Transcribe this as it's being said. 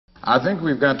I think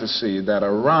we've got to see that a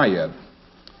riot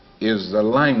is the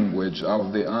language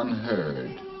of the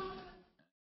unheard.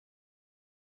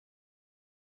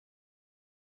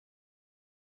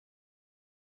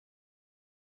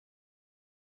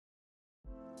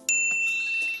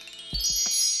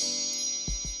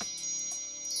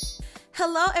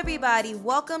 Hello everybody,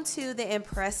 welcome to the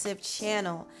Impressive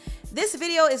channel. This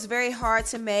video is very hard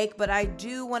to make, but I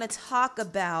do want to talk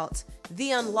about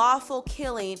the unlawful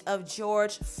killing of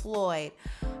George Floyd.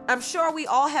 I'm sure we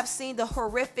all have seen the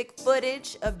horrific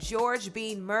footage of George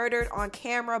being murdered on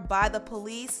camera by the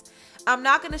police. I'm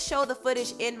not going to show the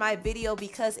footage in my video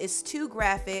because it's too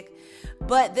graphic,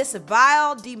 but this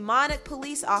vile, demonic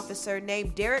police officer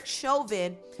named Derek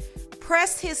Chauvin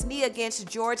pressed his knee against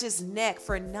George's neck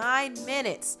for 9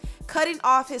 minutes, cutting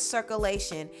off his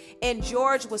circulation, and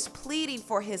George was pleading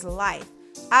for his life.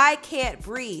 "I can't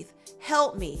breathe,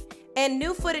 help me." And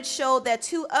new footage showed that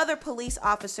 2 other police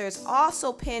officers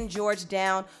also pinned George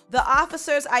down. The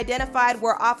officers identified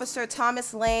were Officer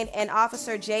Thomas Lane and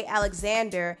Officer Jay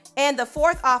Alexander, and the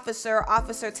 4th officer,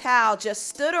 Officer Tao, just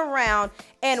stood around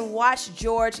and watched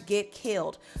George get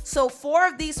killed. So 4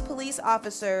 of these police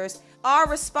officers are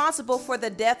responsible for the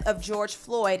death of George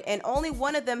Floyd, and only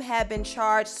one of them had been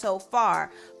charged so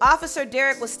far. Officer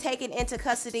Derek was taken into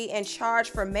custody and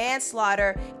charged for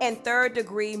manslaughter and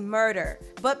 3rd-degree murder.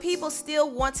 But people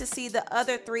still want to see the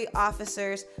other 3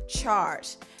 officers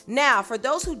charged. Now, for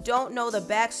those who don't know the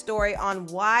backstory on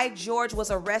why George was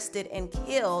arrested and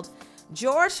killed,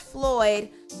 George Floyd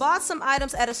bought some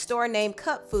items at a store named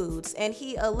Cup Foods, and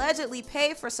he allegedly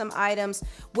paid for some items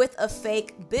with a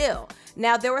fake bill.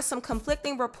 Now, there were some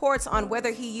conflicting reports on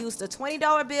whether he used a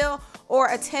 $20 bill or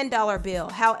a $10 bill.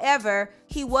 However,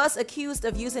 he was accused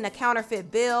of using a counterfeit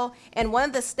bill, and one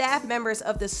of the staff members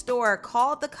of the store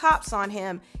called the cops on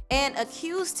him and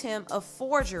accused him of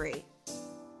forgery.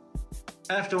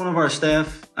 After one of our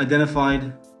staff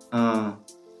identified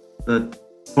the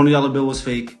 $20 bill was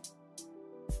fake,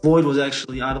 Floyd was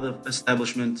actually out of the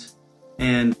establishment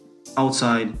and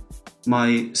outside.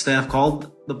 My staff called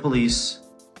the police,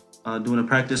 doing a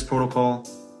practice protocol,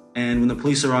 and when the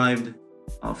police arrived,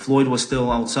 Floyd was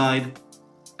still outside,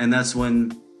 and that's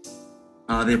when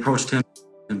they approached him.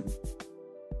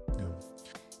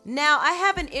 Now, I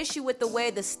have an issue with the way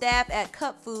the staff at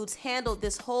Cup Foods handled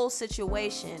this whole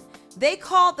situation. They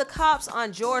called the cops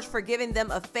on George for giving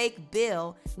them a fake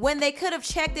bill when they could have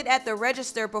checked it at the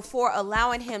register before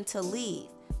allowing him to leave.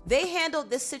 They handled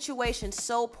this situation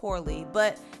so poorly,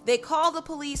 but they called the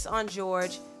police on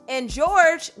George, and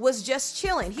George was just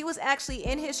chilling. He was actually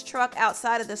in his truck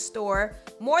outside of the store.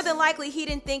 More than likely, he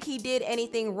didn't think he did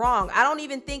anything wrong. I don't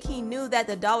even think he knew that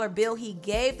the dollar bill he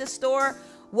gave the store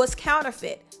was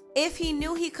counterfeit. If he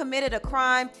knew he committed a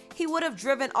crime, he would have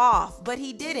driven off, but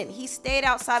he didn't. He stayed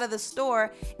outside of the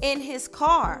store in his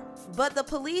car. But the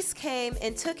police came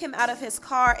and took him out of his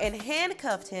car and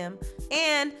handcuffed him,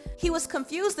 and he was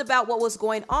confused about what was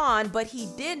going on, but he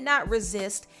did not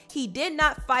resist. He did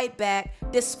not fight back,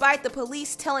 despite the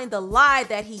police telling the lie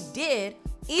that he did.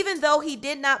 Even though he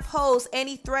did not pose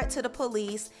any threat to the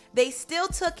police, they still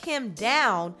took him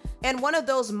down, and one of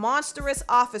those monstrous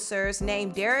officers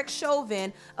named Derek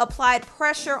Chauvin applied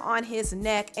pressure on his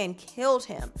neck and killed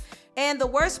him. And the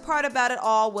worst part about it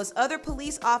all was other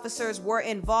police officers were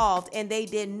involved, and they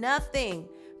did nothing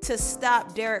to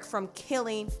stop Derek from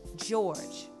killing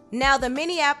George. Now, the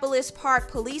Minneapolis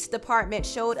Park Police Department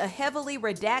showed a heavily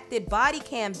redacted body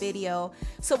cam video,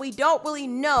 so we don't really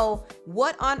know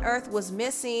what on earth was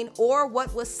missing or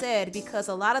what was said because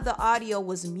a lot of the audio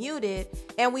was muted,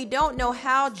 and we don't know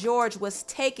how George was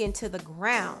taken to the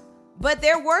ground. But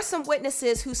there were some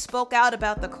witnesses who spoke out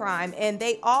about the crime, and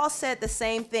they all said the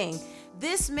same thing.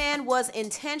 This man was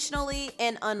intentionally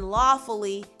and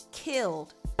unlawfully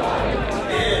killed.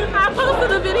 I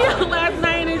posted a video last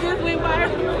night and it just went viral.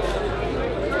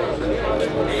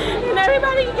 And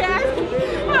everybody asked me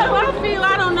how I feel.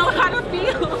 I don't know how to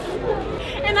feel.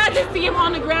 And I just see him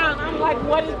on the ground. I'm like,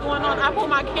 what is going on? I pull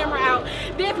my camera out.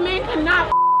 This man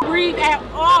cannot breathe at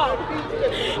all.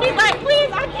 He's like,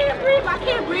 please, I can't breathe. I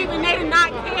can't breathe. And they did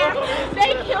not care.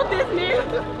 They killed this man.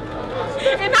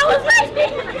 And I was right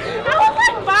there. I was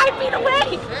like 5 feet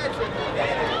away.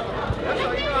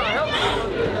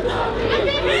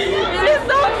 It is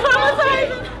so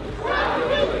traumatizing.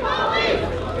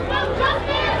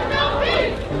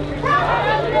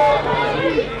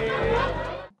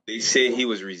 They said he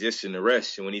was resisting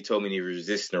arrest, and when he told me he was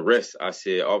resisting arrest, I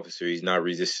said, "Officer, he's not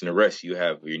resisting arrest. You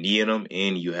have your knee in him,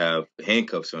 and you have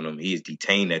handcuffs on him. He is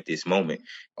detained at this moment."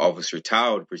 Officer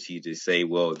Todd proceeded to say,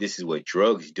 "Well, this is what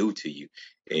drugs do to you."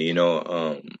 And,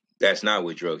 That's not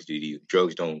what drugs do to you.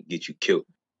 Drugs don't get you killed.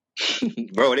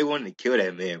 Bro, they wanted to kill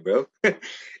that man, bro.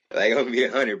 Like, I'm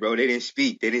being 100, bro. They didn't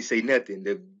speak. They didn't say nothing.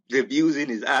 The views in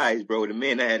his eyes, bro. The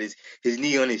man that had his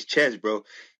knee on his chest, bro.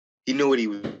 He knew what he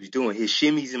was doing. His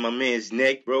shimmies in my man's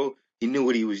neck, bro. He knew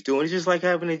what he was doing. It's just like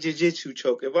having a jiu-jitsu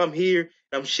choke. If I'm here,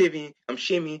 I'm shimmying,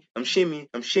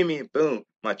 boom,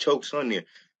 my choke's on there.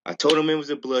 I told him it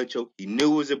was a blood choke. He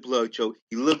knew it was a blood choke.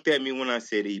 He looked at me when I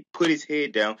said it. He put his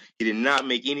head down. He did not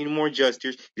make any more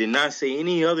gestures. He did not say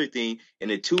any other thing.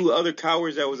 And the two other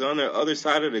cowards that was on the other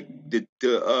side of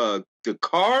the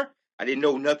car, I didn't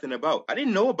know nothing about. I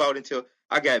didn't know about until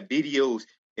I got videos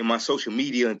in my social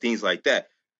media and things like that.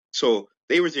 So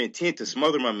they was intent to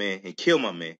smother my man and kill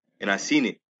my man. And I seen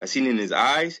it. I seen it in his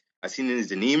eyes. I seen it in his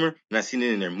demeanor. And I seen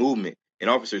it in their movement. And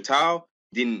Officer Tao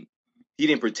didn't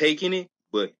partake in it,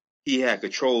 but he had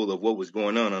control of what was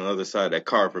going on the other side of that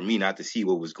car for me not to see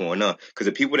what was going on. Because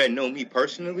the people that know me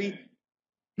personally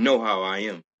know how I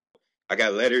am. I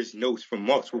got letters, notes from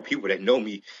multiple people that know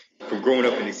me from growing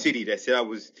up in the city that said I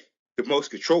was the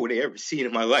most control they ever seen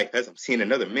in my life. As I'm seeing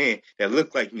another man that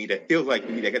looked like me, that feels like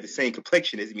me, that got the same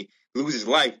complexion as me, lose his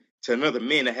life to another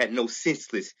man that had no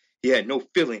senseless. He had no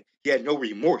feeling. He had no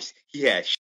remorse. He had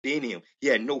shit in him. He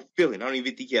had no feeling. I don't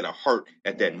even think he had a heart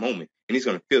at that moment. And he's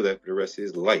going to feel that for the rest of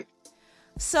his life.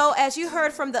 So as you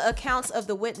heard from the accounts of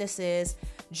the witnesses,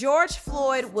 George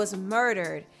Floyd was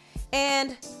murdered.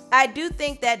 And I do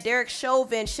think that Derek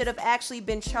Chauvin should have actually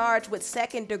been charged with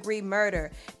second-degree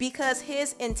murder because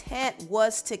his intent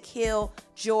was to kill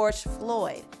George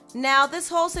Floyd. Now, this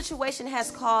whole situation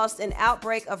has caused an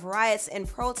outbreak of riots and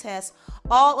protests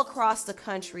all across the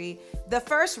country. The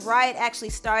first riot actually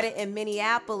started in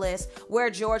Minneapolis, where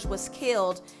George was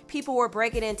killed. People were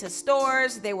breaking into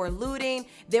stores, they were looting,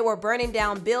 they were burning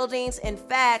down buildings. In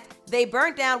fact, they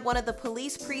burnt down one of the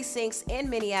police precincts in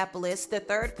Minneapolis, the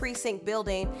 3rd Precinct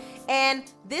building, and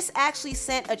this actually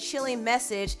sent a chilling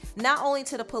message not only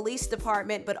to the police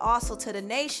department but also to the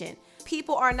nation.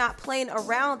 People are not playing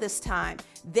around this time.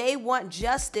 They want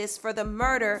justice for the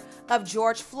murder of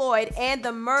George Floyd and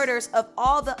the murders of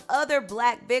all the other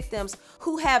black victims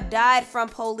who have died from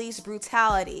police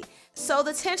brutality. So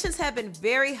the tensions have been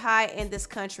very high in this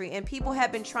country, and people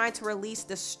have been trying to release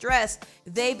the stress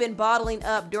they've been bottling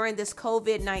up during this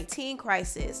COVID-19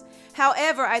 crisis.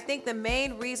 However, I think the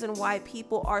main reason why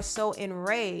people are so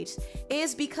enraged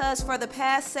is because for the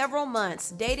past several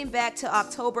months, dating back to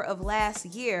October of last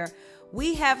year,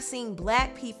 we have seen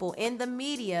black people in the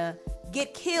media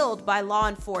get killed by law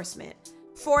enforcement.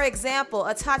 For example,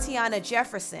 a Tatiana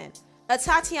Jefferson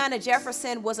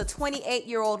was a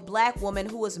 28-year-old black woman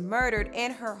who was murdered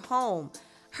in her home.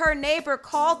 Her neighbor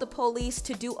called the police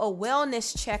to do a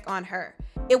wellness check on her.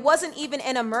 It wasn't even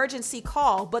an emergency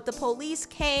call, but the police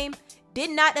came, did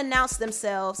not announce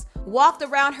themselves, walked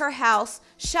around her house,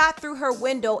 shot through her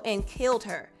window, and killed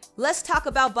her. Let's talk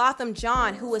about Botham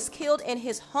Jean, who was killed in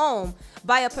his home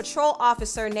by a patrol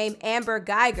officer named Amber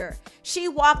Geiger. She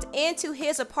walked into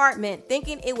his apartment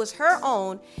thinking it was her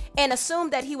own and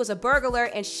assumed that he was a burglar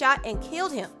and shot and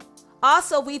killed him.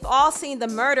 Also, we've all seen the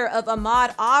murder of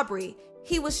Ahmaud Arbery.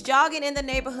 He was jogging in the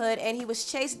neighborhood and he was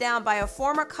chased down by a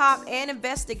former cop and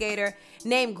investigator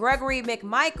named Gregory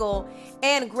McMichael,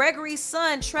 and Gregory's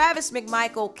son, Travis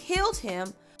McMichael, killed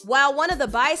him, while one of the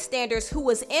bystanders who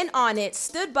was in on it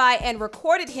stood by and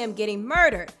recorded him getting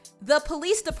murdered. The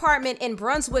police department in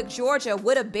Brunswick, Georgia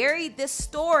would have buried this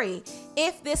story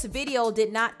if this video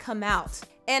did not come out.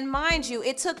 And mind you,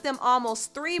 it took them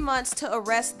almost 3 months to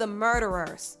arrest the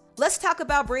murderers. Let's talk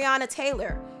about Breonna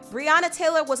Taylor. Breonna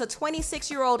Taylor was a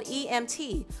 26-year-old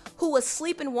EMT who was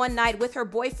sleeping one night with her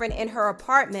boyfriend in her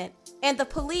apartment, and the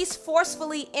police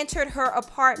forcefully entered her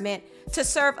apartment to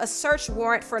serve a search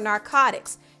warrant for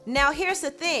narcotics. Now, here's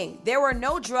the thing. There were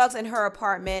no drugs in her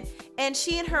apartment, and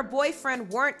she and her boyfriend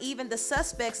weren't even the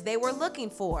suspects they were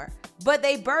looking for. But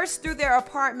they burst through their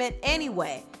apartment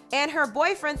anyway, and her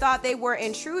boyfriend thought they were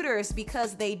intruders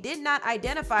because they did not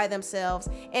identify themselves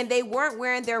and they weren't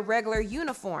wearing their regular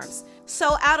uniforms.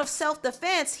 So out of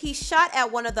self-defense, he shot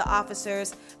at one of the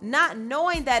officers, not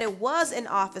knowing that it was an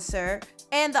officer,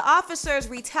 and the officers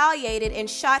retaliated and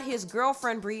shot his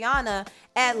girlfriend Brianna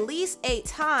at least 8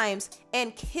 times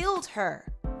and killed her.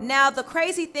 Now, the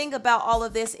crazy thing about all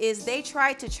of this is they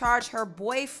tried to charge her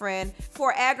boyfriend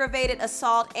for aggravated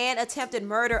assault and attempted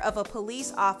murder of a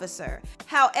police officer.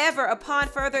 However, upon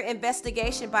further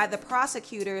investigation by the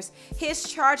prosecutors, his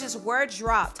charges were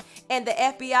dropped and the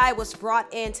FBI was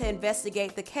brought in to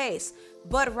investigate the case.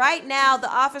 But right now,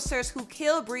 the officers who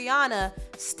killed Breonna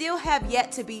still have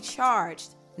yet to be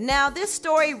charged. Now, this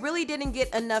story really didn't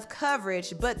get enough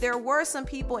coverage, but there were some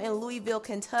people in Louisville,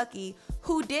 Kentucky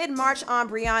who did march on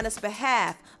Breonna's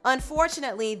behalf.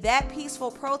 Unfortunately, that peaceful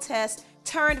protest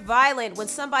turned violent when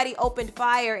somebody opened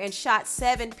fire and shot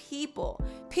 7 people.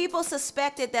 People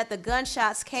suspected that the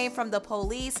gunshots came from the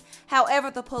police.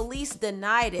 However, the police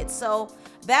denied it. So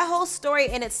that whole story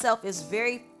in itself is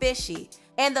very fishy.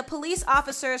 And the police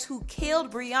officers who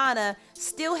killed Breonna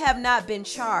still have not been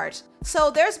charged. So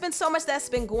there's been so much that's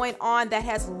been going on that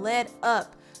has led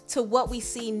up to what we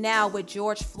see now with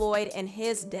George Floyd and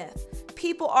his death.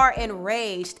 People are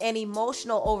enraged and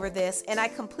emotional over this, and I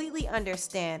completely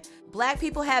understand. Black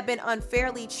people have been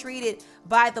unfairly treated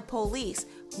by the police.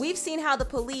 We've seen how the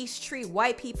police treat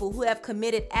white people who have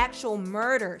committed actual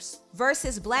murders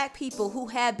versus black people who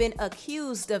have been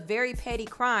accused of very petty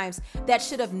crimes that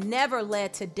should have never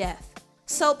led to death.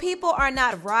 So people are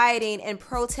not rioting and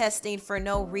protesting for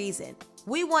no reason.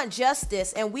 We want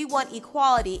justice and we want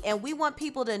equality, and we want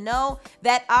people to know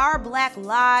that our black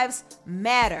lives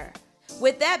matter.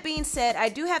 With that being said, I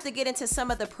do have to get into some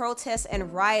of the protests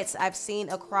and riots I've seen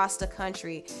across the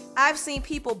country. I've seen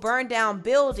people burn down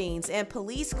buildings and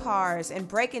police cars and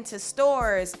break into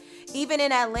stores. Even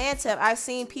in Atlanta, I've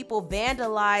seen people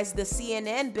vandalize the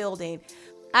CNN building.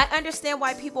 I understand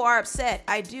why people are upset.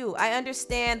 I do. I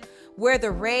understand where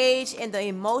the rage and the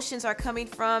emotions are coming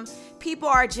from. People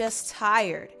are just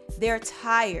tired. They're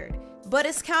tired. But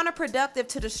it's counterproductive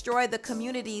to destroy the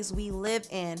communities we live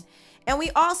in. And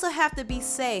we also have to be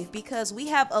safe because we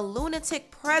have a lunatic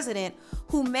president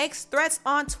who makes threats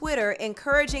on Twitter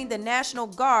encouraging the National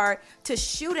Guard to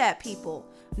shoot at people.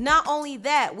 Not only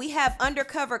that, we have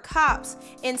undercover cops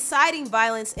inciting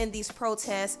violence in these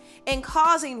protests and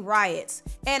causing riots.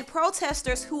 And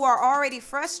protesters who are already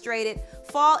frustrated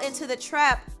fall into the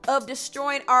trap of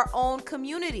destroying our own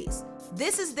communities.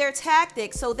 This is their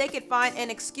tactic so they could find an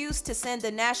excuse to send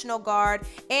the National Guard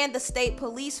and the state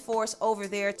police force over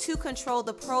there to control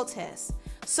the protests.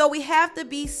 So we have to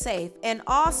be safe, and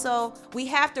also we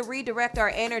have to redirect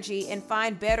our energy and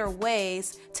find better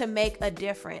ways to make a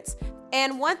difference.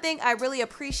 And one thing I really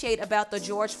appreciate about the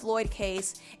George Floyd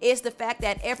case is the fact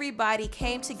that everybody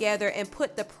came together and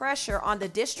put the pressure on the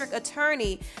district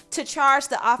attorney to charge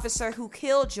the officer who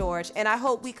killed George. And I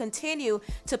hope we continue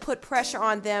to put pressure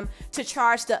on them to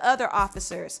charge the other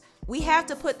officers. We have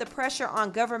to put the pressure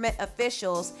on government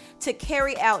officials to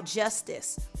carry out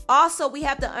justice. Also, we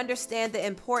have to understand the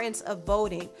importance of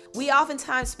voting. We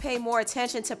oftentimes pay more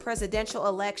attention to presidential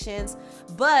elections,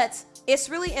 but it's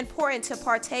really important to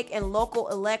partake in local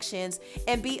elections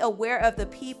and be aware of the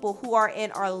people who are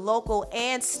in our local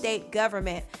and state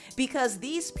government, because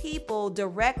these people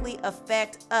directly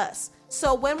affect us.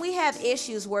 So when we have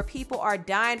issues where people are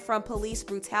dying from police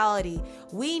brutality,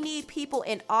 we need people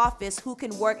in office who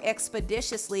can work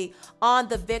expeditiously on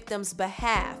the victim's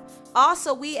behalf.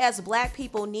 Also, we as Black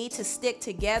people need to stick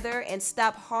together and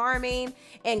stop harming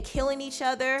and killing each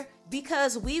other,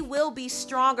 because we will be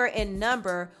stronger in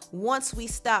number once we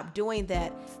stop doing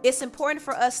that. It's important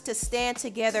for us to stand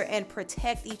together and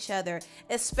protect each other,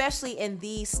 especially in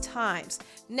these times.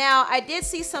 Now, I did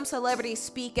see some celebrities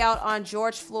speak out on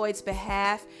George Floyd's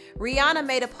behalf. Rihanna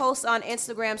made a post on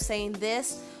Instagram saying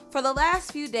this: "For the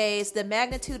last few days, the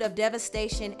magnitude of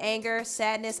devastation, anger,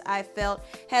 sadness I felt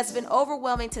has been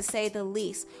overwhelming to say the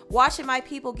least. Watching my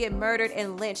people get murdered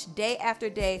and lynched day after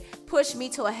day pushed me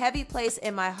to a heavy place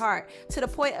in my heart, to the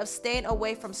point of staying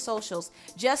away from socials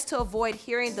just to avoid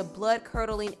hearing the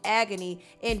blood-curdling agony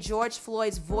in George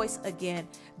Floyd's voice again,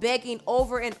 begging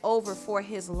over and over for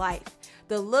his life.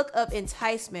 The look of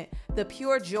enticement, the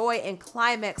pure joy and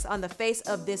climax on the face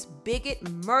of this bigot,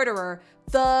 murderer,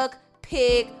 thug,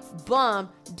 pig, bum,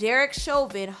 Derek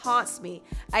Chauvin haunts me.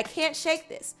 I can't shake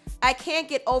this. I can't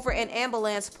get over an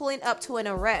ambulance pulling up to an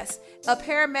arrest, a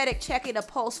paramedic checking a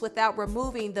pulse without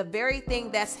removing the very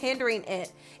thing that's hindering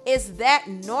it. Is that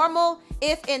normal?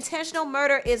 If intentional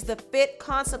murder is the fit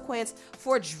consequence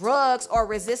for drugs or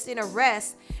resisting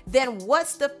arrest, then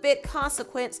what's the fit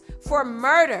consequence for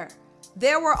murder?"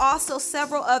 There were also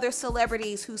several other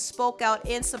celebrities who spoke out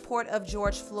in support of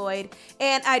George Floyd,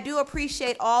 and I do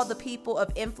appreciate all the people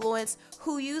of influence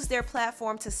who used their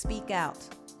platform to speak out.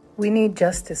 We need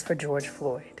justice for George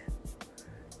Floyd.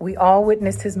 We all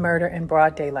witnessed his murder in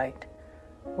broad daylight.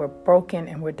 We're broken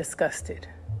and we're disgusted.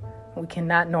 We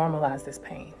cannot normalize this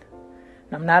pain.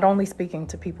 And I'm not only speaking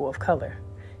to people of color.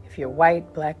 If you're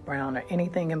white, black, brown, or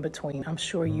anything in between, I'm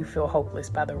sure you feel hopeless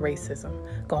by the racism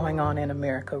going on in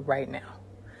America right now.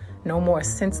 No more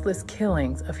senseless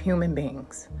killings of human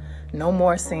beings. No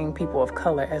more seeing people of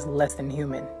color as less than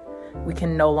human. We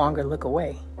can no longer look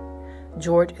away.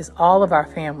 George is all of our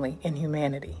family in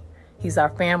humanity. He's our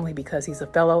family because he's a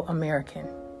fellow American.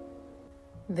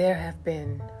 There have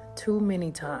been too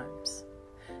many times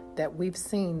that we've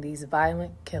seen these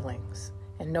violent killings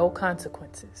and no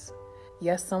consequences.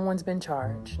 Yes, someone's been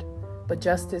charged, but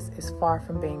justice is far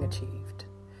from being achieved.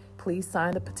 Please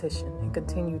sign the petition and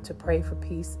continue to pray for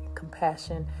peace,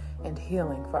 compassion, and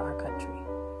healing for our country.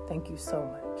 Thank you so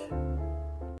much.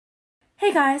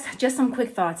 Hey guys, just some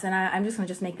quick thoughts, and I'm just going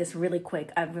to make this really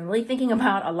quick. I've been really thinking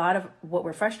about a lot of what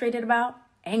we're frustrated about,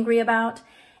 angry about,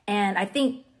 and I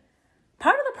think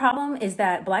part of the problem is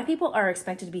that Black people are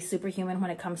expected to be superhuman when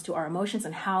it comes to our emotions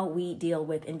and how we deal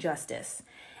with injustice.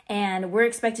 And we're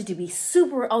expected to be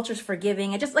super ultra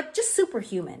forgiving and just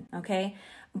superhuman, okay?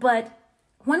 But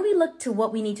when we look to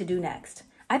what we need to do next,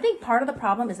 I think part of the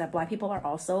problem is that Black people are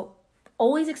also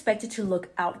always expected to look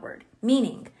outward,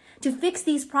 meaning to fix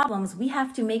these problems, we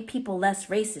have to make people less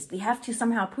racist. We have to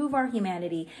somehow prove our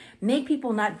humanity, make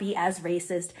people not be as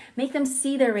racist, make them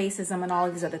see their racism and all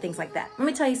of these other things like that. Let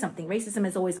me tell you something. Racism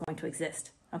is always going to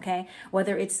exist, okay?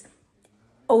 Whether it's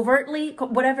overtly,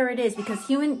 whatever it is, because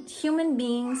human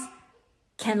beings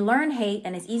can learn hate,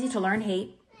 and it's easy to learn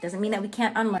hate. Doesn't mean that we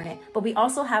can't unlearn it, but we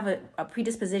also have a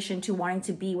predisposition to wanting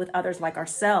to be with others like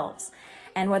ourselves.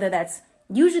 And whether that's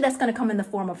usually that's going to come in the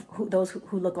form of those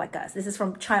who look like us. This is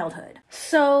from childhood.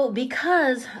 So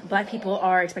because Black people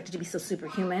are expected to be so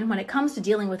superhuman, when it comes to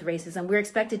dealing with racism, we're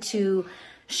expected to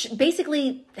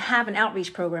basically have an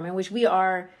outreach program in which we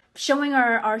are showing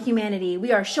our humanity.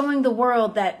 We are showing the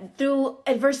world that through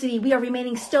adversity, we are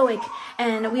remaining stoic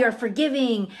and we are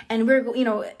forgiving. And we're,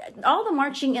 all the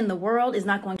marching in the world is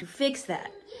not going to fix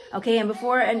that. Okay. And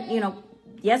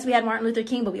yes, we had Martin Luther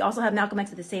King, but we also had Malcolm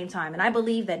X at the same time. And I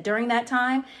believe that during that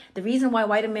time, the reason why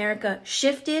white America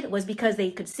shifted was because they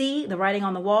could see the writing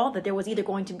on the wall that there was either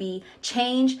going to be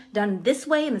change done this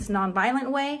way, in this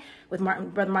nonviolent way with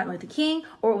Brother Martin Luther King,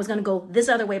 or it was going to go this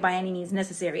other way by any means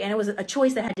necessary. And it was a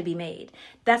choice that had to be made.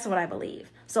 That's what I believe.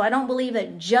 So I don't believe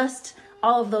that just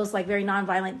all of those very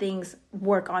nonviolent things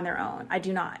work on their own. I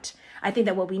do not. I think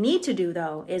that what we need to do,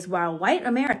 though, is while white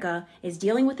America is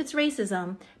dealing with its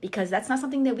racism, because that's not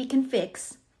something that we can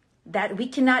fix, that we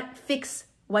cannot fix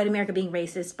white America being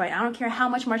racist by I don't care how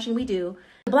much marching we do.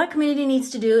 The Black community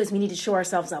needs to do is we need to show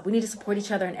ourselves up. We need to support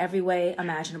each other in every way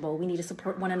imaginable. We need to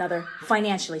support one another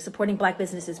financially, supporting Black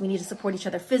businesses. We need to support each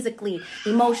other physically,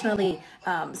 emotionally,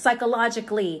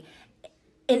 psychologically.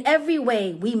 In every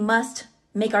way, we must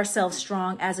make ourselves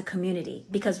strong as a community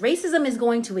because racism is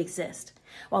going to exist.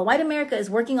 While white America is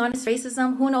working on its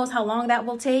racism, who knows how long that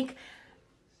will take?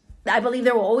 I believe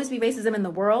there will always be racism in the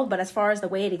world, but as far as the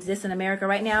way it exists in America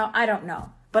right now, I don't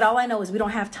know. But all I know is we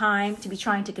don't have time to be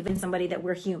trying to convince somebody that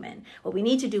we're human. What we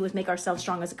need to do is make ourselves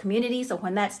strong as a community, so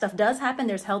when that stuff does happen,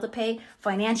 there's hell to pay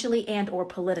financially and or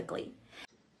politically.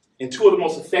 And two of the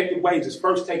most effective ways is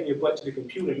first taking your butt to the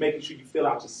computer and making sure you fill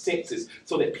out your census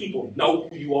so that people know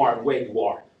who you are and where you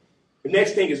are. The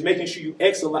next thing is making sure you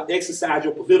exercise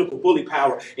your political bully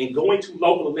power and going to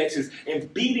local elections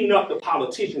and beating up the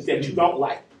politicians that you don't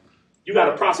like. You got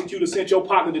a prosecutor sent your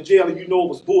partner to jail and you know it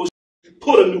was bullshit.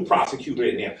 Put a new prosecutor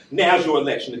in there. Now's your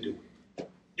election to do it.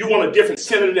 You want a different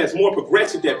senator that's more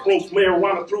progressive that promotes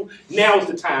marijuana through? Now's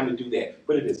the time to do that.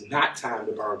 But it is not time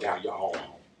to burn down your own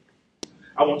home.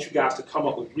 I want you guys to come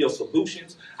up with real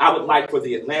solutions. I would like for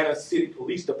the Atlanta City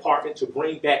Police Department to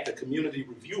bring back the Community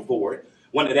Review Board,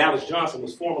 one that Alice Johnson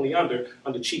was formerly under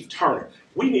Chief Turner.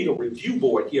 We need a review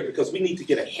board here because we need to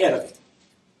get ahead of it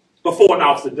before an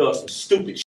officer does some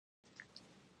stupid shit.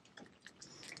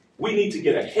 We need to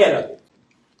get ahead of it.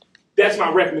 That's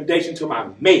my recommendation to my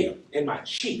mayor and my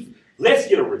chief. Let's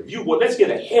get a review board. Let's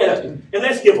get ahead of it, and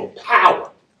let's give them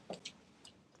power.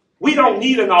 We don't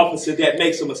need an officer that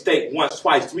makes a mistake once,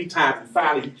 twice, 3 times, and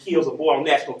finally he kills a boy on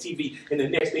national TV, and the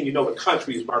next thing you know, the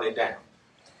country is burning down.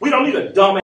 We don't need a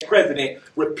dumbass president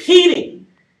repeating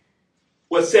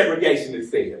what segregation is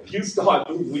saying. You start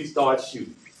moving, we start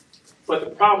shooting. But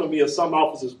the problem is some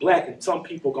officers black and some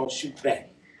people gonna shoot back.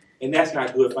 And that's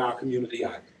not good for our community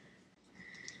either.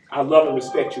 I love and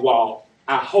respect you all.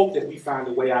 I hope that we find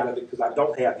a way out of it because I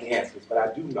don't have the answers, but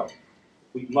I do know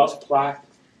we must plot,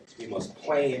 we must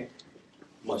plan,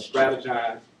 we must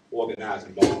strategize, organize,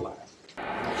 and mobilize.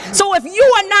 So if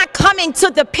you are not coming to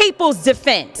the people's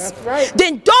defense,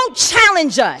 then don't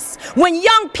challenge us when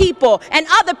young people and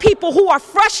other people who are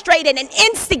frustrated and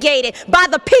instigated by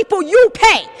the people you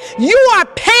pay. You are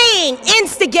paying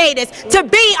instigators to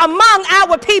be among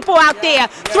our people out there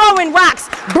throwing rocks,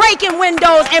 breaking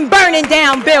windows, and burning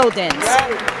down buildings.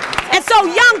 And so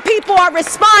young people are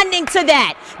responding to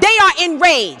that. They are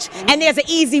enraged. And there's an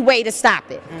easy way to stop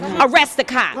it. Arrest the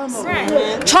cops.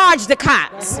 Charge the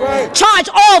cops. Charge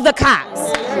all the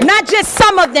cops. Not just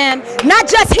some of them, not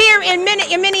just here in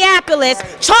Minneapolis.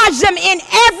 Charge them in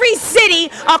every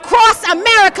city across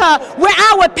America where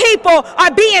our people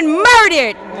are being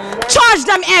murdered. Charge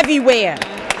them everywhere.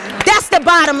 That's the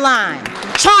bottom line.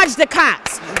 Charge the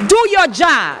cops. Do your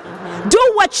job.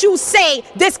 Do what you say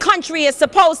this country is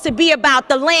supposed to be about,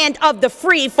 the land of the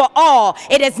free for all.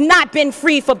 It has not been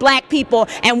free for black people,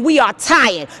 and we are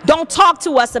tired. Don't talk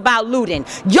to us about looting.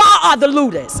 Y'all are the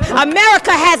looters.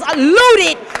 America has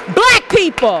looted black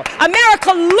people.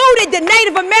 America looted the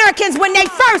Native Americans when they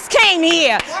first came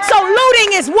here. So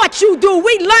looting is what you do.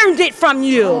 We learned it from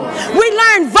you. We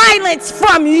learned violence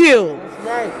from you.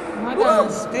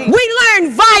 We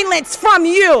learned violence from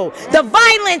you. The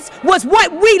violence was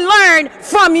what we learned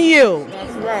from you.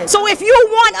 So if you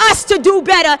want us to do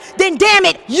better, then damn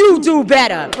it, you do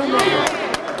better.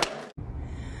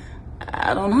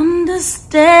 I don't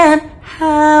understand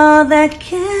how that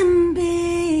can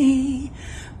be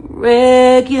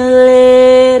regulated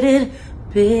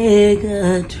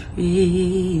bigotry.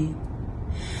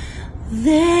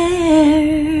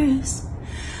 There's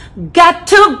got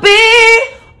to be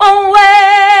a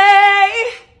way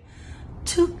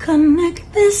to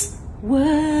connect this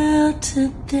world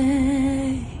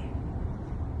today.